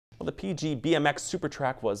Well, the PG BMX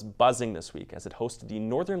Supertrak was buzzing this week as it hosted the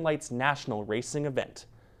Northern Lights National Racing event.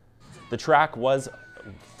 The track was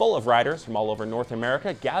full of riders from all over North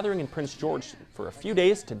America gathering in Prince George for a few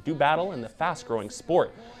days to do battle in the fast-growing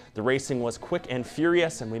sport. The racing was quick and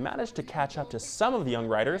furious, and we managed to catch up to some of the young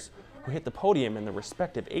riders who hit the podium in their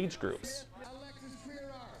respective age groups.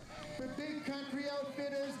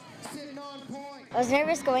 I was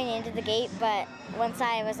nervous going into the gate, but once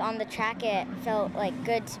I was on the track, it felt like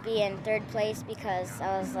good to be in third place because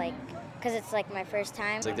it's like my first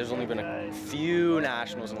time. It's like there's only been a few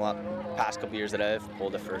nationals in the past couple years that I've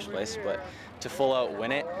pulled the first place, but to full out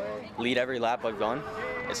win it, lead every lap I've gone,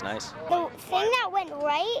 it's nice. The thing that went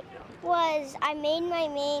right was I made my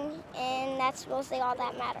main, and that's mostly all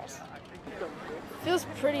that matters. Feels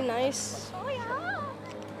pretty nice. Oh, yeah.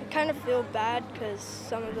 I kind of feel bad because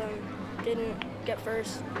some of them didn't get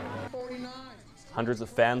first. Hundreds of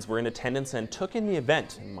fans were in attendance and took in the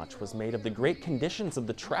event, and much was made of the great conditions of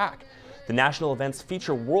the track. The national events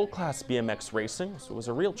feature world-class BMX racing, so it was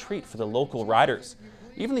a real treat for the local riders.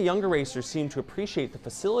 Even the younger racers seemed to appreciate the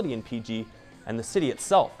facility in PG and the city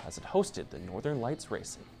itself as it hosted the Northern Lights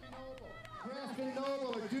racing.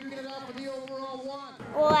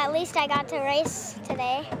 Well, at least I got to race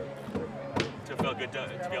today. So it felt good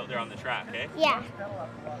to be out there on the track, eh? Yeah.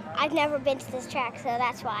 I've never been to this track, so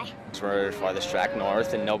that's why. We're farthest track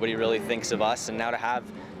north, and nobody really thinks of us, and now to have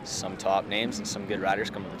some top names and some good riders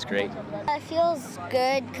come up, it's great. It feels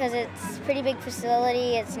good because it's a pretty big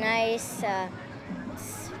facility, it's nice,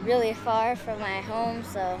 it's really far from my home,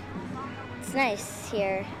 so it's nice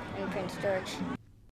here in Prince George.